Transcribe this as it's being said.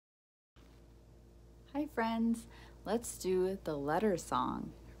Hi friends, let's do the letter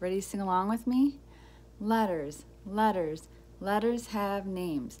song. Ready to sing along with me? Letters, letters, letters have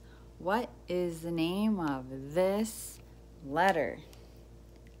names. What is the name of this letter?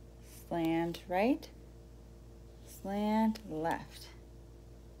 Slant right, slant left.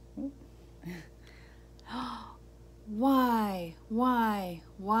 Why? Why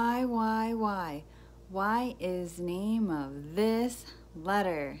is the name of this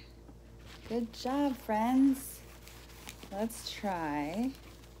letter? Good job, friends. Let's try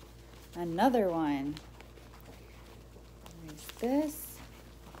another one. Erase this.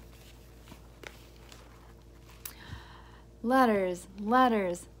 Letters,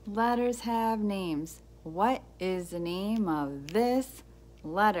 letters, letters have names. What is the name of this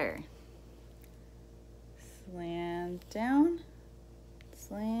letter? Slant down,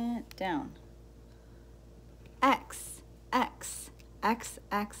 slant down. X, X, X,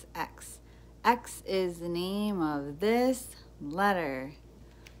 X, X. X is the name of this letter.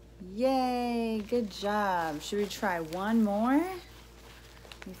 Yay, good job. Should we try one more?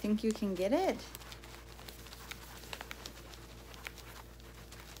 You think you can get it?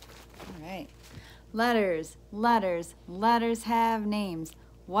 All right. Letters, letters, letters have names.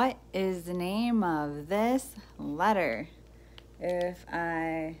 What is the name of this letter? If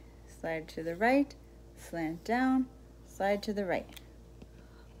I slide to the right, slant down, slide to the right.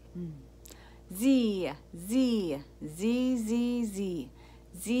 Z, Z, Z, Z, Z.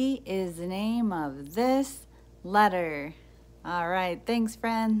 Z is the name of this letter. All right, thanks,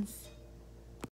 friends.